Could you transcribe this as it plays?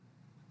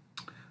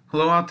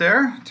Hello out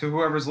there to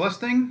whoever's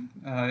listening,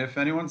 if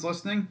anyone's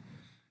listening.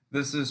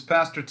 This is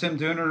Pastor Tim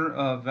Dooner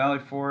of Valley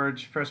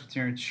Forge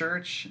Presbyterian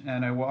Church,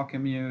 and I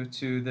welcome you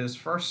to this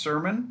first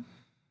sermon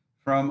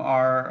from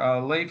our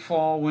late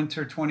fall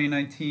winter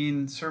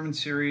 2019 sermon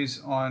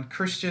series on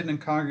Christian and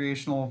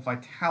congregational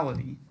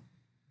vitality,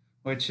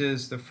 which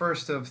is the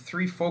first of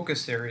three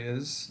focus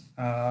areas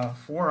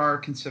for our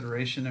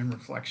consideration and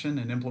reflection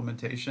and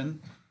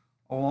implementation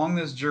along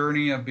this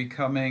journey of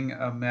becoming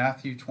a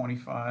Matthew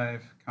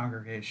 25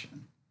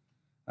 congregation.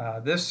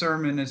 This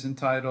sermon is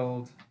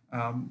entitled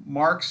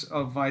Marks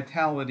of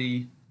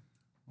Vitality,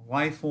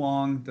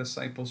 Lifelong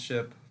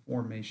Discipleship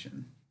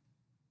Formation.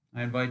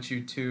 I invite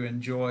you to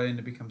enjoy and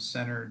to become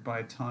centered by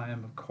a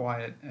time of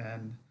quiet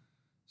and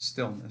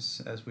stillness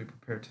as we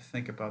prepare to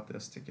think about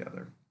this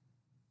together.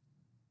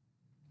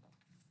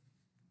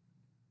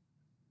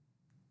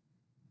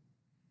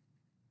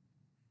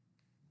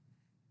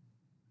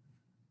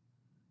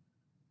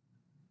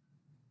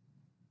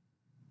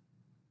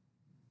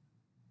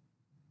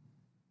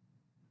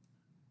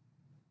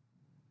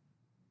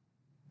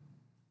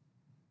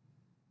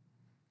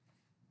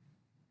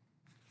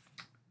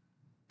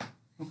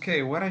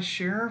 Okay, what I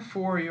share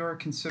for your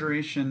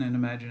consideration and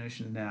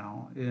imagination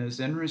now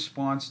is in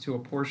response to a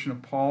portion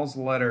of Paul's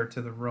letter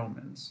to the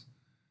Romans.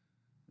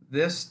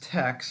 This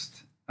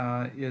text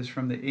is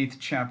from the 8th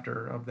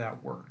chapter of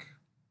that work.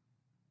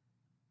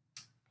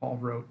 Paul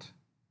wrote,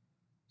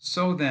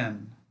 "So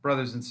then,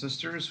 brothers and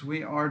sisters,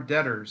 we are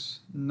debtors,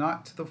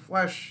 not to the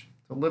flesh,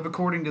 to live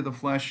according to the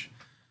flesh.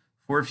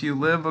 For if you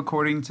live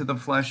according to the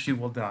flesh, you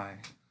will die.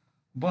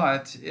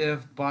 But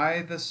if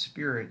by the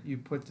Spirit you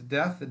put to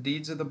death the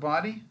deeds of the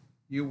body,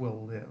 you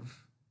will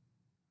live.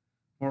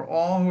 For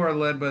all who are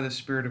led by the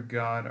Spirit of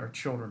God are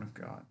children of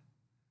God.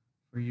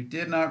 For you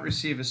did not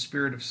receive a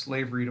spirit of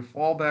slavery to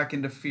fall back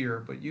into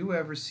fear, but you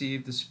have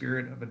received the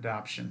spirit of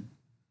adoption.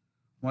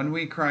 When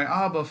we cry,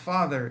 Abba,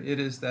 Father, it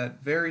is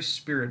that very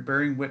Spirit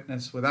bearing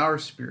witness with our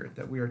spirit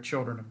that we are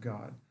children of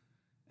God.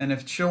 And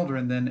if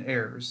children, then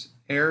heirs,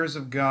 heirs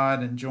of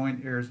God and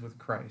joint heirs with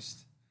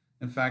Christ.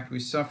 In fact, we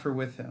suffer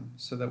with him,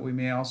 so that we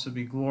may also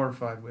be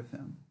glorified with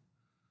him.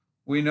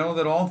 We know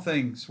that all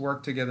things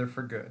work together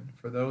for good,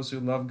 for those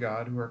who love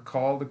God, who are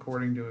called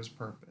according to his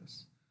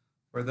purpose.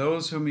 For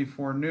those whom he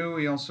foreknew,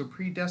 he also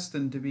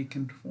predestined to be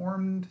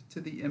conformed to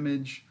the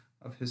image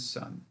of his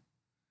Son,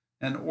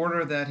 in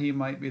order that he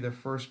might be the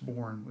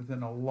firstborn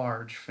within a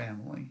large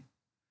family.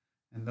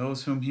 And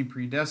those whom he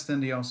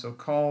predestined, he also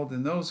called,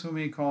 and those whom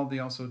he called, he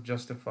also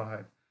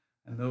justified,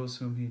 and those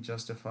whom he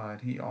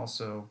justified, he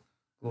also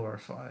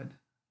glorified."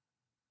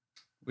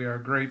 We are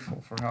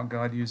grateful for how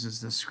God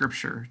uses this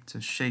scripture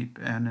to shape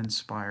and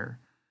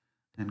inspire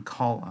and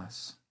call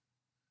us.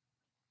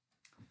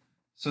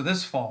 So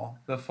this fall,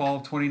 the fall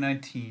of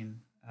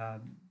 2019,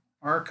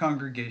 our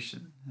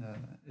congregation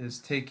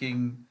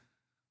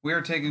we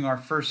are taking our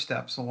first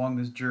steps along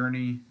this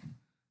journey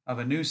of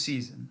a new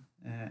season,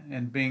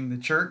 and being the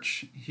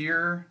church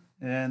here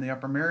in the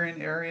Upper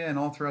Marion area and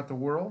all throughout the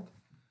world.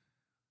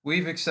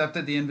 We've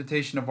accepted the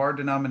invitation of our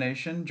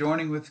denomination,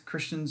 joining with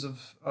Christians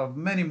of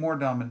many more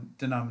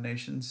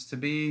denominations, to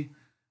be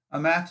a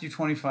Matthew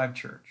 25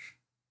 church.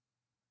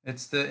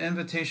 It's the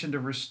invitation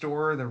to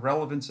restore the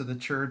relevance of the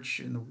church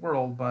in the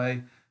world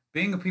by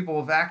being a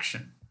people of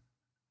action,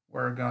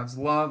 where God's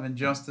love and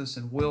justice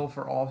and will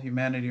for all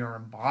humanity are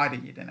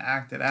embodied and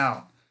acted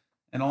out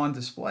and on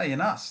display in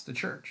us, the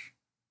church.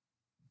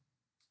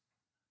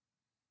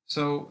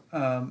 So,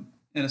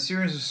 in a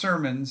series of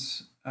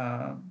sermons,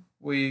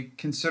 we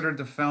considered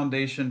the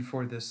foundation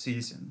for this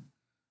season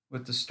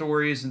with the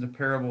stories and the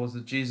parables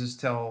that Jesus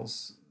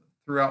tells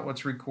throughout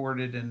what's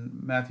recorded in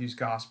Matthew's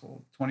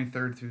Gospel,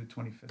 23rd through the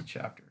 25th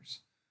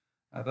chapters.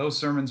 Those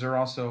sermons are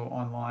also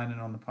online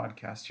and on the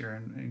podcast here,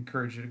 and I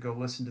encourage you to go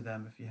listen to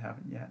them if you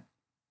haven't yet.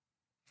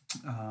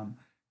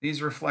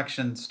 These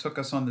reflections took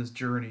us on this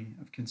journey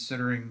of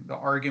considering the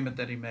argument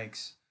that he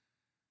makes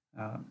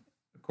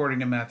according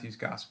to Matthew's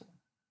Gospel.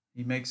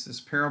 He makes this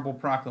parable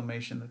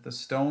proclamation that the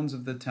stones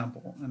of the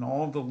temple and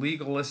all of the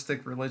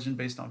legalistic religion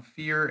based on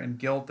fear and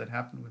guilt that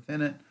happened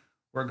within it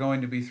were going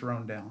to be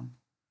thrown down.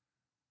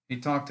 He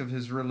talked of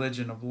his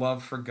religion of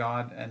love for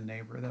God and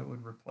neighbor that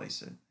would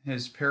replace it.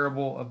 His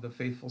parable of the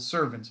faithful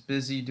servants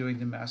busy doing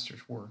the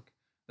master's work.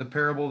 The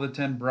parable of the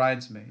 10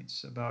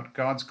 bridesmaids about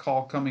God's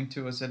call coming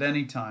to us at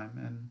any time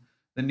and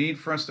the need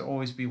for us to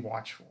always be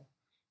watchful.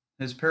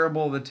 His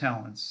parable of the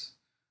talents,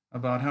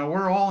 about how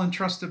we're all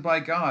entrusted by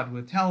God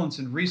with talents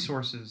and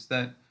resources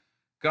that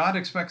God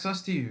expects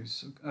us to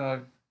use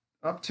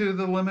up to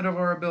the limit of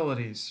our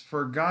abilities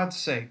for God's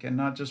sake and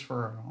not just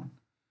for our own.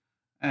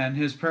 And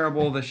his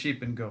parable of the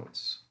sheep and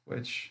goats,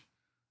 which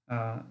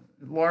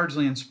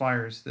largely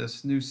inspires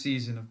this new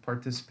season of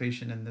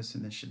participation in this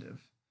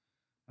initiative.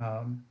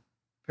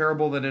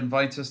 Parable that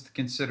invites us to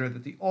consider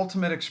that the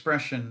ultimate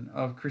expression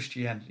of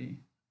Christianity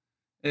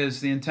is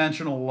the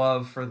intentional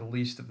love for the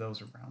least of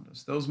those around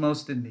us, those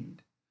most in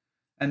need.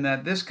 And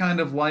that this kind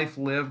of life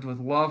lived with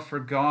love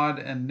for God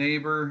and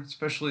neighbor,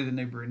 especially the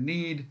neighbor in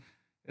need,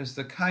 is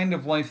the kind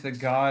of life that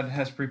God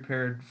has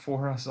prepared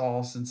for us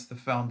all since the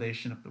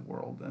foundation of the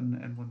world.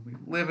 And when we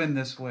live in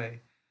this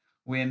way,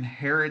 we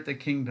inherit the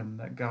kingdom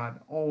that God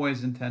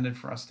always intended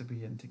for us to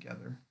be in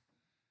together.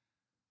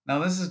 Now,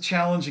 this is a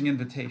challenging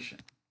invitation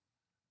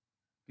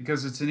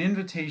because it's an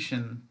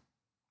invitation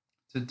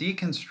to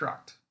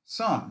deconstruct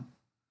some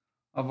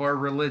of our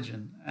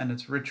religion and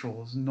its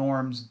rituals,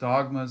 norms,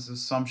 dogmas,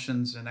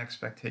 assumptions, and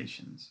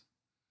expectations.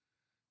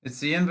 It's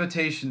the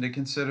invitation to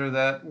consider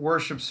that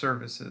worship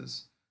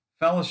services,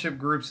 fellowship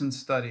groups and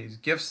studies,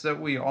 gifts that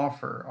we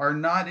offer, are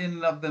not in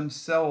and of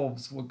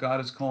themselves what God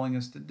is calling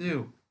us to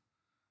do,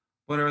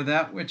 but are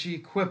that which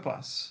equip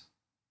us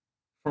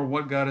for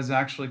what God is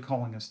actually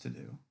calling us to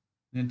do.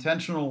 The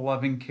intentional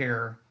loving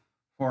care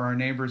for our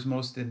neighbors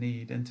most in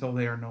need until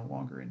they are no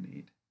longer in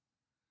need.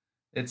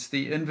 It's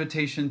the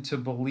invitation to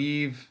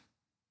believe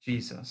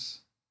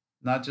Jesus,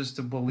 not just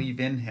to believe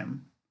in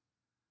him.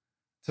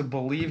 To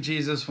believe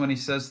Jesus when he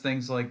says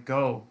things like,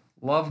 go,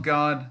 love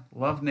God,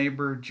 love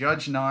neighbor,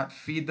 judge not,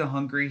 feed the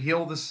hungry,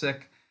 heal the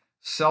sick,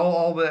 sell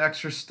all the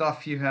extra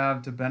stuff you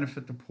have to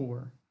benefit the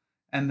poor,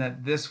 and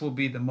that this will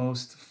be the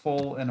most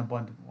full and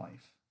abundant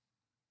life.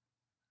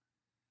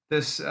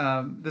 This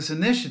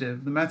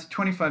initiative, the Matthew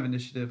 25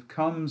 initiative,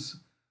 comes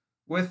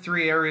with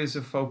 3 areas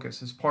of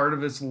focus as part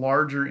of its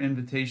larger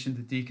invitation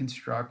to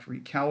deconstruct,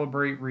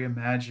 recalibrate,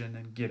 reimagine,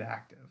 and get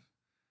active.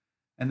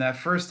 And that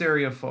first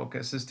area of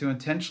focus is to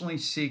intentionally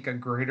seek a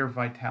greater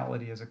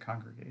vitality as a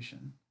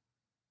congregation,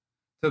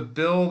 to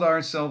build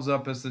ourselves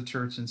up as the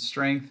church in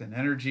strength and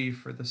energy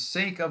for the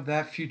sake of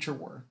that future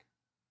work.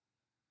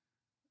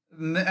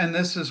 And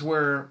this is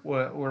where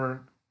we're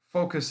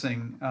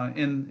focusing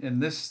in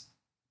this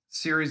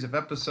series of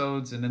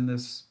episodes and in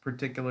this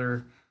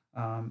particular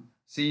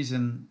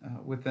season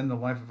within the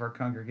life of our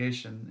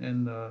congregation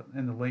in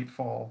the late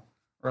fall,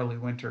 early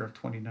winter of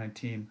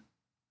 2019,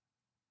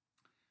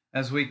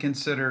 as we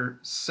consider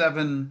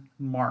 7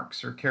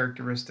 marks or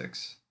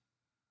characteristics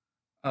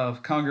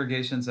of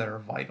congregations that are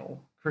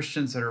vital,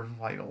 Christians that are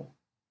vital.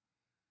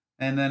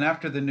 And then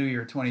after the new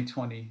year,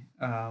 2020,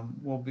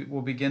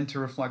 we'll begin to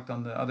reflect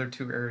on the other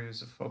 2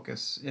 areas of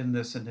focus in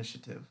this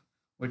initiative,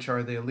 which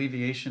are the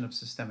alleviation of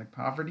systemic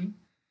poverty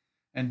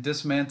and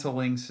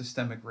dismantling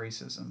systemic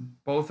racism,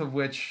 both of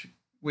which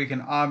we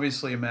can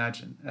obviously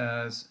imagine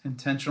as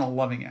intentional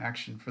loving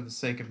action for the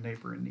sake of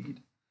neighbor in need.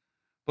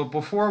 But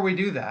before we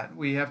do that,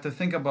 we have to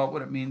think about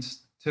what it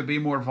means to be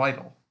more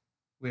vital.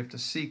 We have to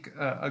seek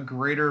a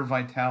greater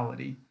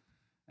vitality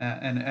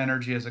and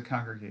energy as a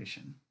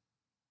congregation.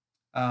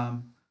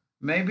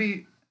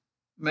 Maybe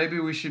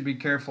we should be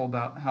careful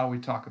about how we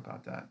talk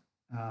about that.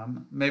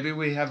 Maybe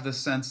we have the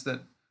sense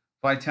that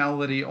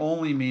vitality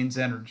only means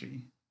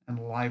energy and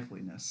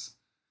liveliness.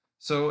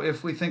 So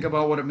if we think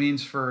about what it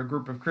means for a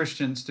group of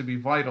Christians to be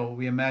vital,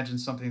 we imagine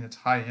something that's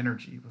high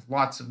energy with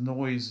lots of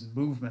noise and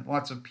movement,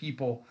 lots of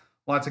people,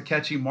 lots of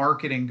catchy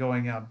marketing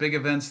going out, big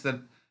events that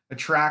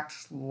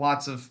attract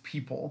lots of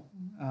people.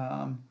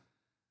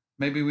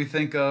 Maybe we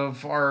think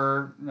of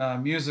our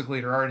music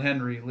leader, Art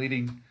Henry,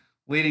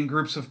 leading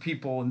groups of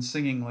people and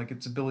singing like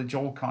it's a Billy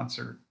Joel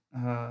concert.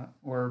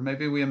 Or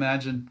maybe we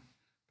imagine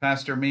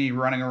Pastor Me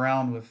running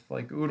around with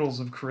like oodles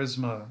of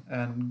charisma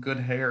and good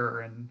hair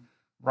and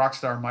rock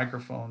star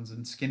microphones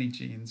and skinny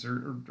jeans,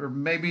 or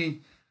maybe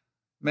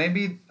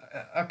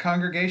a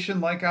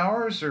congregation like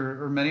ours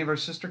or many of our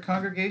sister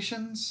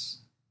congregations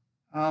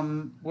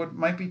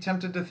might be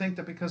tempted to think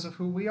that because of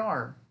who we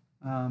are,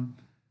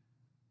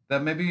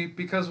 that maybe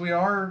because we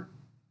are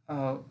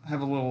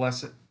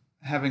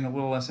having a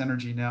little less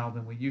energy now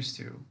than we used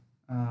to,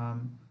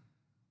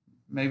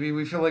 maybe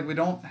we feel like we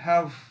don't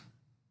have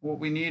what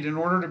we need in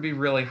order to be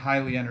really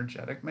highly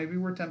energetic. Maybe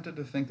we're tempted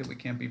to think that we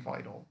can't be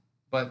vital,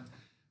 but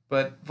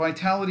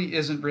vitality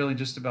isn't really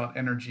just about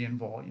energy and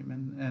volume.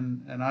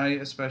 And I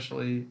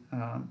especially,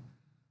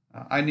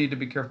 I need to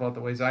be careful about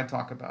the ways I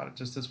talk about it,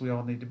 just as we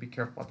all need to be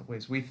careful about the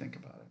ways we think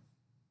about it.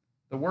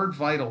 The word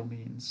vital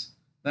means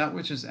that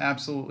which is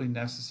absolutely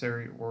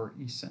necessary or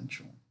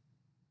essential.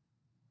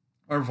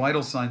 Our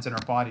vital signs in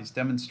our bodies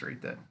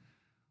demonstrate that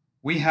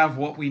we have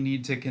what we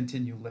need to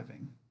continue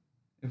living.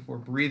 If we're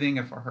breathing,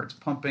 if our heart's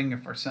pumping,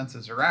 if our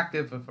senses are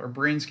active, if our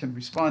brains can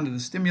respond to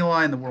the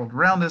stimuli in the world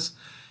around us,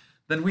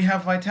 then we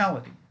have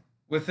vitality.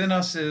 Within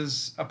us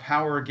is a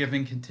power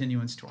giving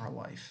continuance to our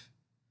life.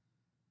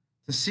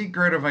 To seek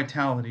greater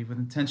vitality with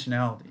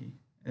intentionality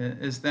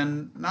is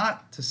then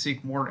not to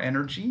seek more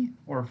energy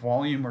or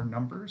volume or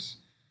numbers,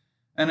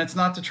 and it's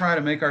not to try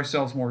to make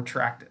ourselves more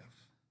attractive.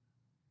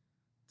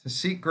 To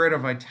seek greater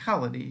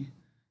vitality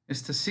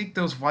is to seek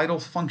those vital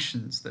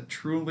functions that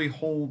truly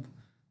hold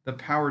the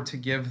power to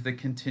give the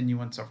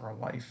continuance of our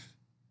life,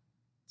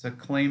 to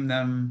claim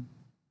them,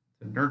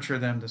 to nurture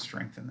them, to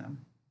strengthen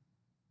them.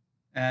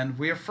 And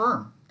we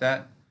affirm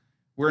that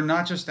we're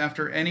not just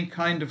after any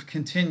kind of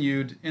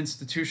continued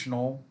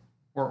institutional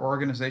or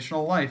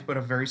organizational life, but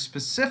a very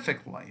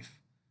specific life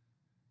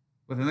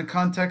within the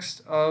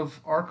context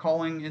of our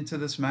calling into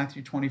this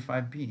Matthew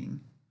 25 being.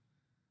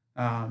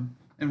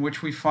 in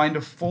which we find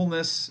a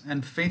fullness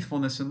and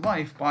faithfulness in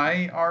life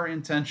by our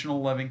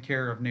intentional loving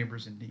care of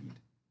neighbors in need.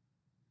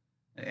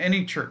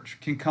 Any church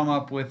can come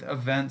up with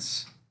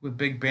events with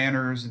big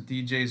banners and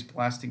DJs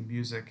blasting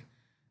music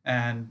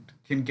and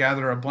can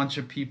gather a bunch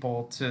of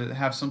people to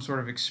have some sort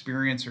of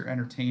experience or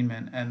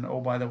entertainment and, oh,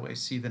 by the way,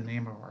 see the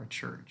name of our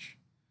church.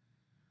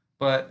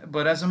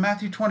 But as a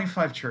Matthew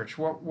 25 church,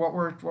 what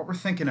we're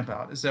thinking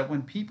about is that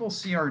when people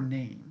see our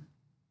name,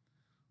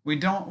 we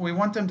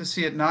want them to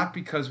see it not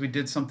because we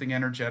did something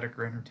energetic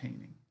or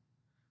entertaining,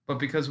 but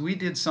because we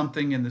did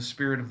something in the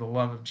spirit of the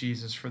love of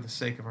Jesus for the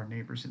sake of our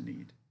neighbors in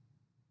need.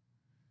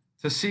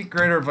 To seek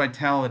greater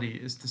vitality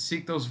is to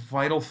seek those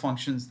vital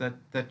functions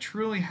that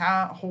truly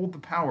hold the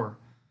power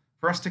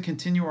for us to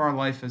continue our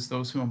life as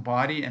those who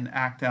embody and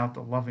act out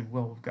the loving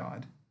will of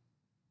God.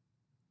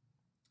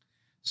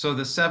 So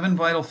the 7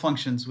 vital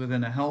functions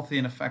within a healthy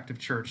and effective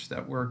church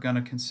that we're going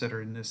to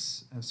consider in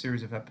this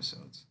series of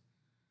episodes: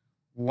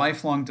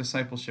 lifelong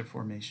discipleship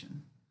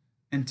formation,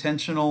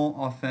 intentional,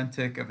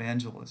 authentic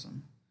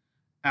evangelism,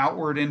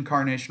 outward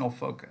incarnational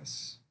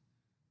focus,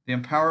 the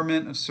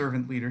empowerment of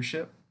servant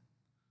leadership,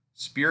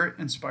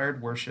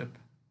 Spirit-inspired worship,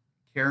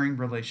 caring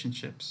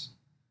relationships,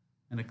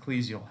 and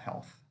ecclesial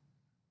health.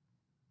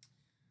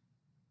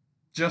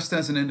 Just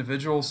as an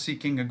individual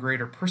seeking a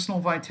greater personal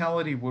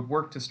vitality would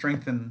work to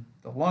strengthen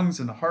the lungs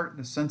and the heart and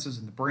the senses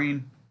and the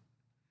brain,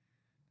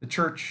 the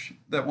church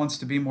that wants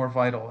to be more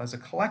vital as a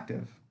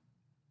collective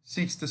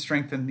seeks to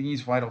strengthen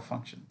these vital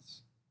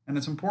functions. And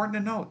it's important to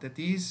note that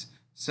these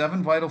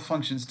 7 vital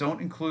functions don't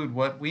include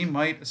what we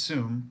might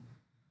assume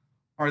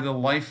are the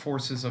life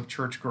forces of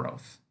church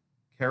growth: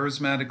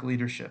 charismatic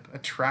leadership,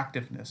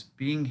 attractiveness,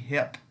 being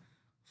hip,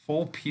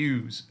 full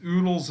pews,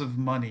 oodles of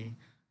money,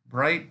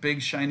 bright,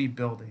 big, shiny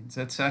buildings,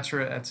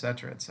 etc.,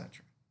 etc.,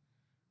 etc.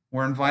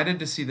 We're invited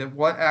to see that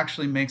what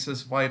actually makes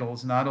us vital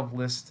is not a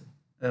list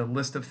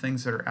of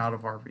things that are out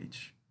of our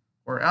reach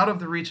or out of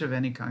the reach of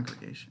any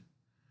congregation,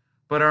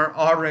 but are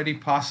already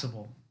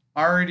possible,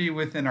 already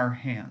within our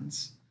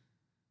hands,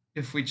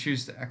 if we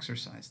choose to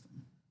exercise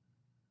them.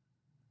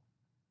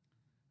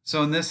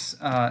 So in this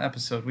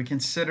episode, we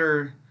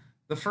consider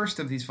the first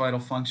of these vital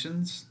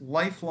functions: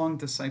 lifelong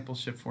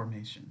discipleship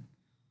formation,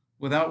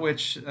 without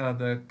which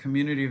the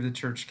community of the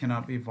church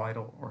cannot be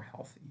vital or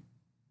healthy.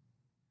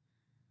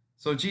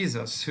 So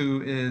Jesus,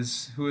 who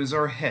is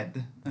our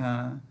head,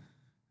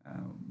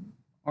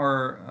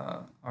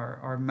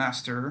 our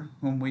master,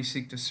 whom we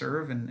seek to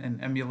serve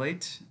and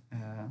emulate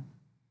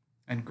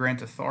and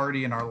grant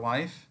authority in our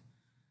life,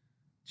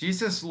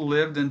 Jesus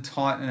lived and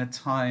taught in a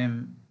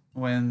time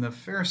when the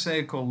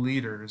Pharisaical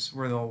leaders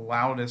were the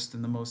loudest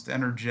and the most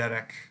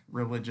energetic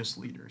religious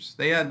leaders.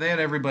 They had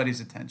everybody's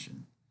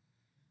attention.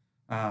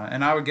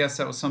 And I would guess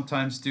that was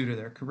sometimes due to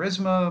their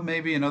charisma,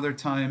 maybe, and other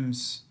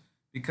times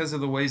because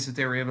of the ways that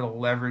they were able to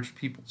leverage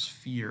people's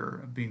fear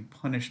of being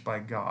punished by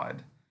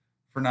God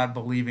for not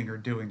believing or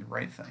doing the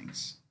right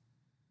things.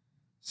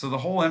 So the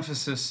whole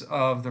emphasis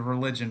of the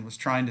religion was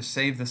trying to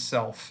save the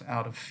self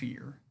out of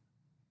fear.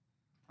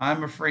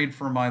 I'm afraid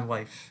for my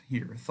life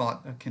here,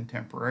 thought a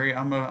contemporary.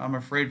 I'm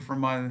afraid for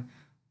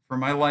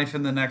my life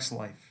in the next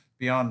life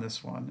beyond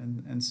this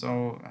one, and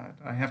so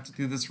I have to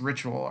do this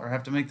ritual, or I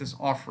have to make this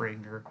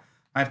offering, or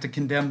I have to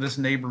condemn this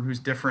neighbor who's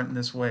different in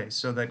this way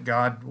so that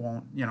God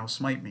won't,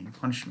 smite me,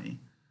 punish me,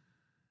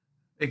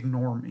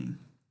 ignore me.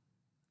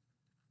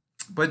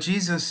 But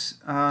Jesus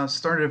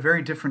started a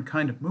very different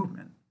kind of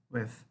movement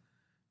with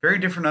very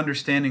different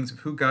understandings of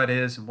who God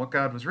is and what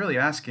God was really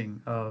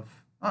asking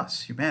of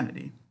us,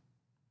 humanity.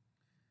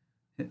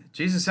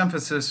 Jesus'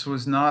 emphasis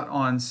was not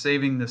on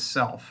saving the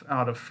self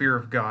out of fear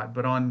of God,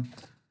 but on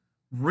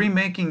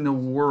remaking the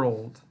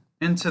world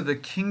into the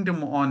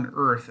kingdom on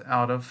earth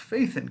out of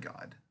faith in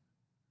God.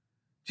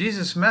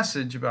 Jesus'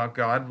 message about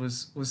God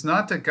was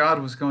not that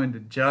God was going to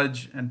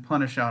judge and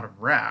punish out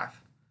of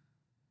wrath,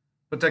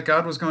 but that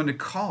God was going to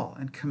call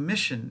and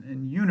commission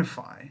and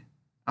unify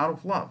out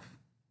of love.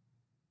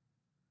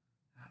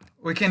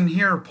 We can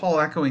hear Paul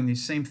echoing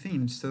these same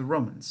themes to the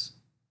Romans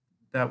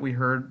that we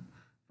heard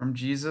from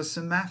Jesus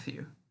in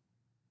Matthew.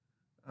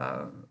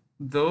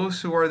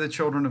 Those who are the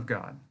children of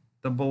God,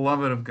 the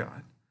beloved of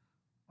God,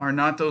 are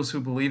not those who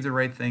believe the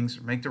right things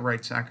or make the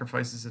right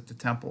sacrifices at the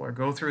temple or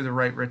go through the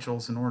right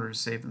rituals in order to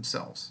save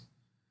themselves.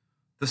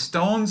 The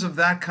stones of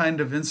that kind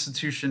of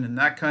institution and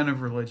that kind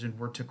of religion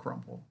were to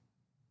crumble.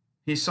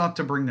 He sought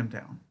to bring them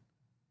down.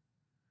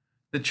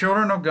 The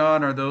children of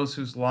God are those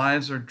whose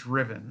lives are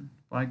driven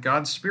by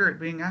God's Spirit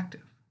being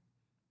active,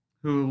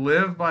 who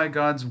live by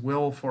God's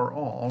will for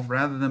all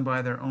rather than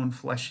by their own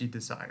fleshy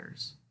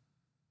desires.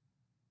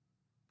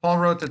 Paul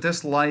wrote that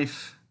this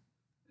life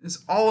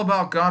is all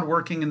about God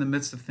working in the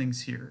midst of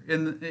things here,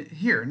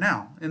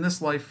 now, in this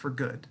life for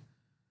good.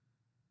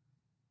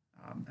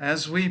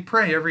 As we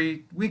pray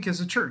every week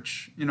as a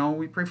church,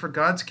 we pray for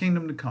God's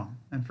kingdom to come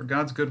and for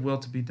God's good will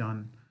to be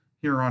done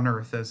here on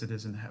earth as it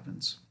is in the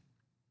heavens.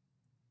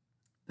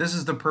 This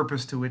is the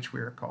purpose to which we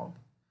are called.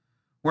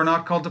 We're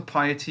not called to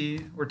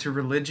piety or to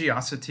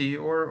religiosity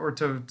or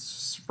to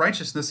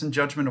righteousness and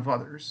judgment of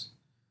others,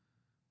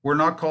 We're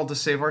not called to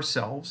save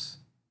ourselves.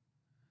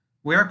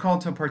 We are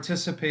called to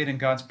participate in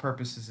God's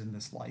purposes in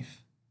this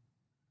life.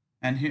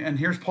 And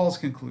here's Paul's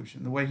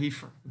conclusion, the way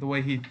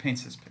he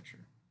paints this picture.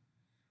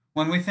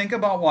 When we think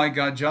about why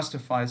God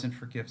justifies and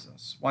forgives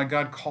us, why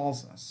God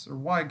calls us, or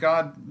why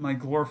God might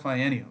glorify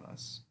any of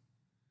us,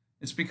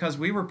 it's because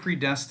we were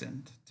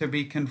predestined to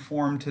be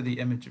conformed to the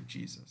image of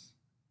Jesus,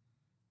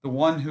 the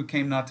one who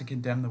came not to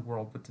condemn the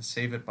world, but to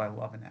save it by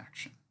love and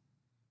action,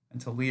 and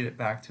to lead it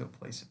back to a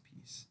place of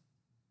peace.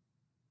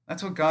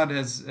 That's what God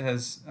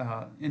has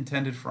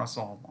intended for us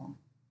all along.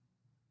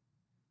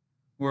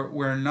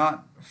 We're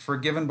not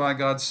forgiven by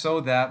God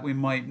so that we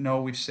might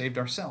know we've saved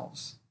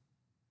ourselves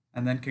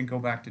and then can go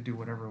back to do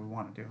whatever we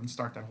want to do and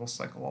start that whole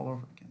cycle all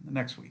over again the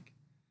next week.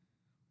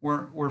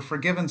 We're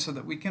forgiven so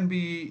that we can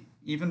be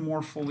even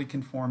more fully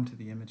conformed to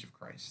the image of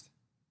Christ.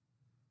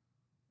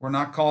 We're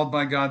not called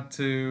by God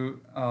to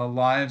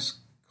lives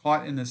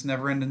caught in this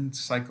never-ending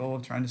cycle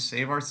of trying to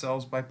save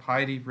ourselves by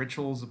piety,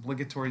 rituals,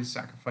 obligatory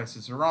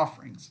sacrifices, or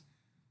offerings.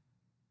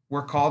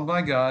 We're called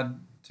by God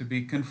to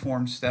be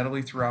conformed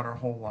steadily throughout our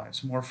whole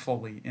lives, more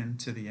fully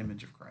into the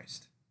image of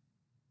Christ.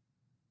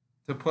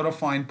 To put a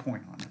fine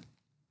point on it,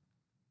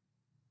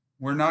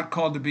 we're not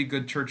called to be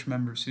good church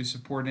members who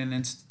support an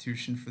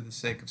institution for the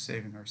sake of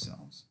saving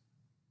ourselves.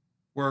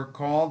 We're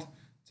called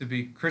to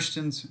be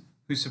Christians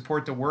who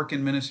support the work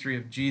and ministry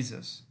of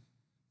Jesus,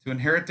 to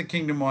inherit the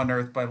kingdom on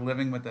earth by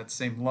living with that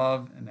same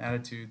love and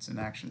attitudes and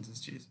actions as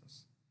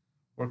Jesus.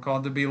 We're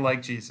called to be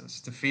like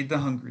Jesus, to feed the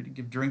hungry, to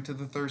give drink to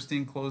the thirsty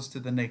and clothes to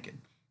the naked,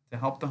 to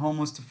help the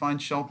homeless to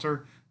find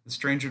shelter, the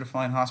stranger to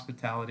find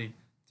hospitality,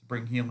 to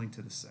bring healing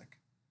to the sick.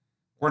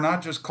 We're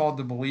not just called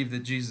to believe that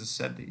Jesus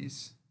said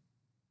these,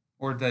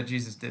 or that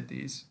Jesus did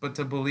these, but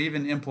to believe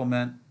and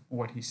implement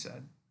what he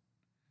said.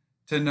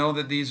 To know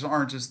that these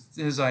aren't just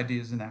his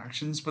ideas and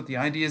actions, but the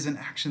ideas and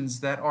actions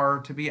that are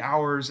to be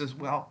ours as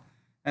well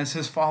as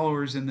his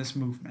followers in this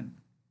movement.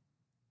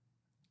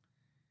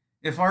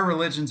 If our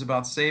religion's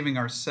about saving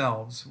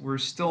ourselves, we're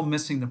still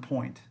missing the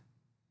point.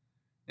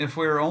 If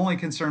we're only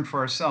concerned for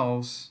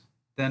ourselves,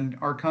 then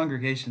our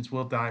congregations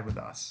will die with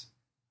us,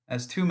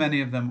 as too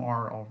many of them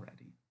are already.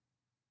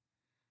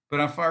 But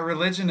if our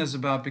religion is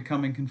about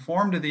becoming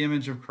conformed to the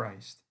image of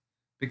Christ,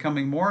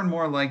 becoming more and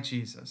more like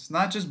Jesus,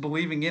 not just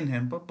believing in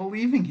him, but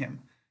believing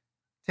him,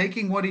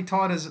 taking what he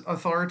taught as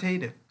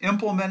authoritative,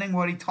 implementing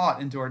what he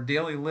taught into our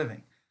daily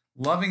living,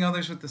 loving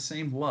others with the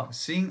same love,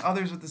 seeing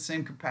others with the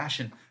same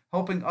compassion,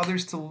 helping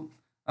others to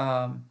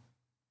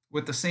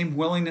with the same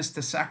willingness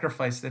to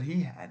sacrifice that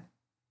he had,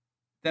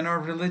 then our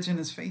religion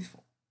is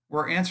faithful.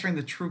 We're answering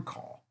the true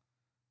call.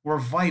 We're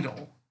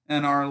vital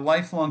in our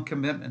lifelong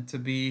commitment to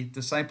be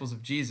disciples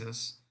of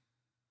Jesus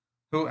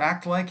who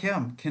act like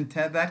him.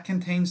 That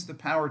contains the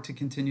power to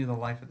continue the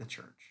life of the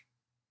church.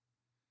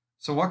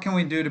 So what can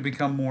we do to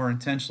become more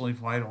intentionally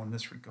vital in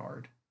this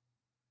regard?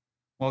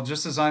 Well,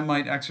 just as I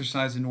might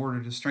exercise in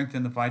order to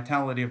strengthen the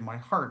vitality of my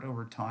heart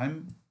over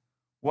time,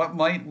 what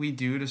might we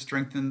do to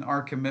strengthen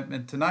our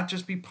commitment to not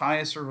just be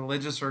pious or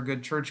religious or a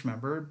good church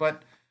member,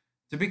 but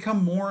to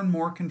become more and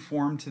more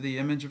conformed to the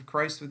image of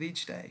Christ with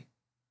each day?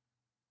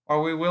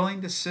 Are we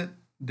willing to sit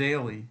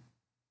daily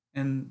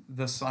in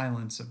the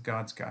silence of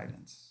God's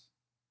guidance?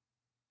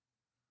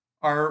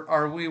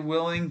 Are we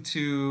willing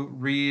to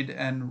read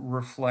and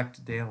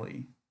reflect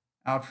daily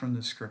out from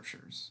the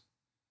scriptures?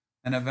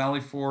 And at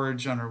Valley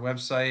Forge, on our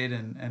website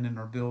and in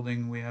our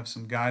building, we have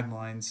some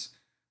guidelines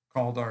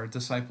called our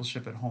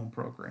Discipleship at Home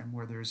program,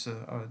 where there's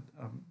a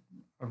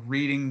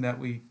reading that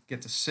we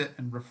get to sit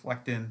and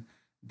reflect in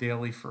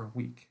daily for a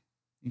week,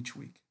 each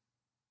week.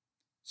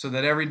 So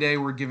that every day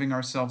we're giving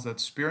ourselves that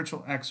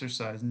spiritual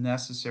exercise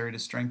necessary to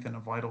strengthen a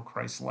vital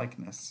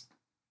Christ-likeness.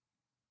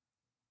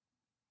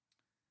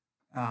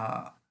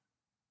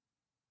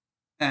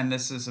 And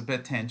this is a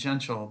bit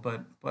tangential,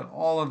 but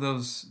all of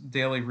those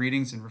daily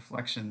readings and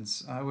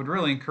reflections, I would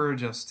really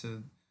encourage us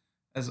to,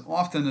 as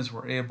often as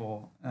we're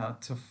able,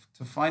 to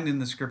find in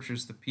the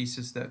scriptures the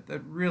pieces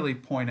that really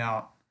point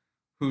out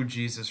who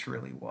Jesus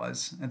really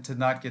was, and to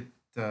not get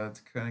to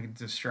kind of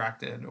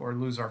distracted or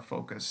lose our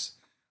focus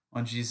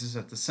on Jesus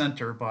at the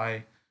center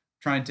by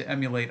trying to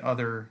emulate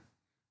other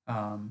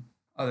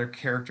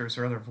characters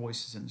or other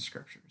voices in the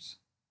scriptures.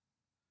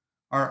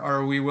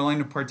 Are we willing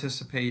to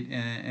participate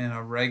in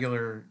a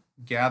regular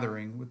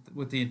gathering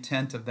with the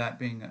intent of that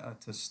being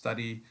to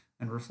study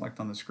and reflect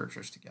on the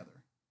scriptures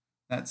together?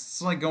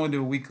 That's like going to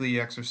a weekly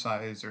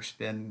exercise or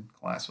spin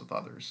class with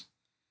others.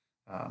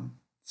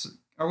 So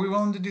are we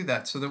willing to do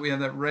that so that we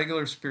have that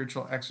regular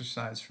spiritual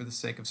exercise for the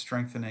sake of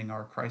strengthening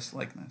our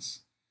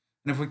Christ-likeness?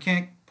 And if we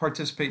can't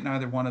participate in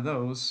either one of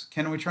those,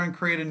 can we try and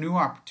create a new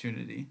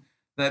opportunity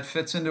that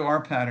fits into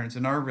our patterns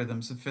and our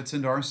rhythms, that fits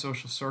into our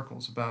social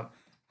circles about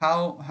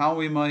how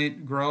we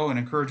might grow and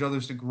encourage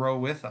others to grow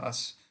with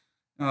us?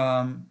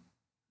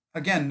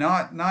 Again,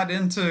 not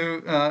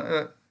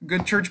into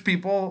good church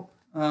people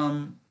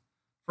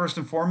first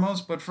and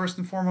foremost, but first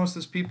and foremost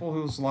as people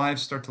whose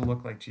lives start to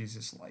look like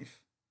Jesus' life.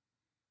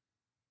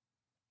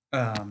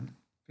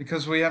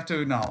 Because we have to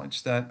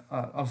acknowledge that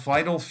a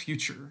vital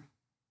future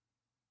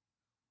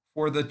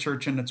for the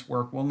church and its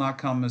work will not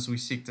come as we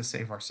seek to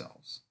save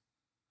ourselves.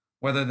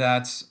 Whether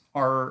that's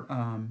our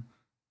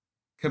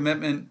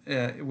commitment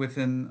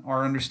within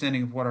our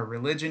understanding of what our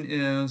religion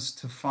is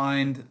to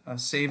find a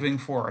saving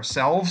for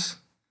ourselves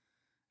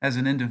as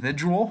an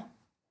individual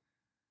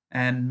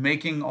and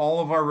making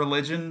all of our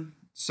religion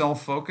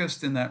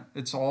self-focused in that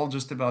it's all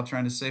just about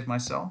trying to save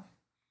myself,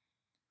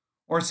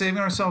 or saving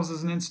ourselves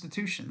as an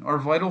institution. Our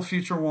vital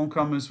future won't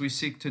come as we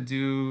seek to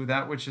do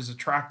that which is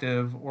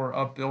attractive or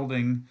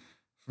upbuilding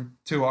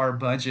to our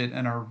budget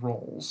and our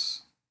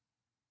roles.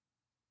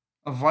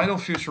 A vital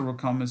future will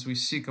come as we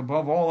seek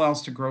above all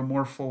else to grow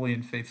more fully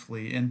and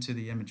faithfully into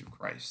the image of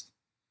Christ,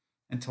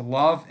 and to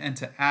love and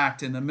to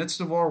act in the midst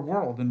of our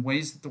world in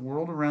ways that the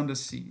world around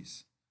us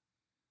sees.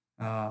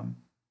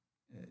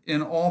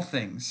 In all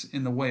things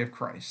in the way of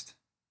Christ.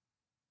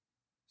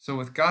 So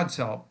with God's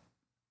help,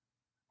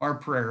 our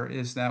prayer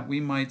is that we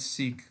might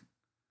seek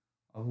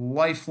a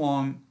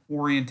lifelong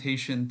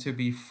orientation to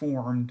be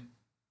formed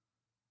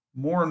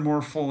more and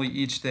more fully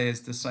each day as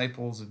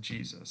disciples of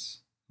Jesus,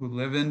 who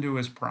live into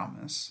his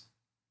promise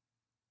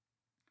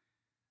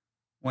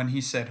when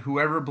he said,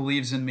 "Whoever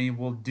believes in me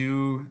will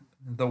do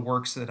the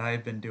works that I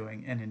have been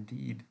doing, and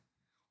indeed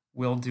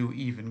will do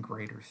even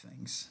greater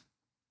things."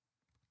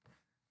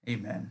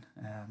 Amen.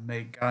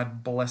 May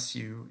God bless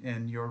you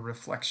in your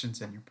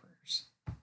reflections and your prayers.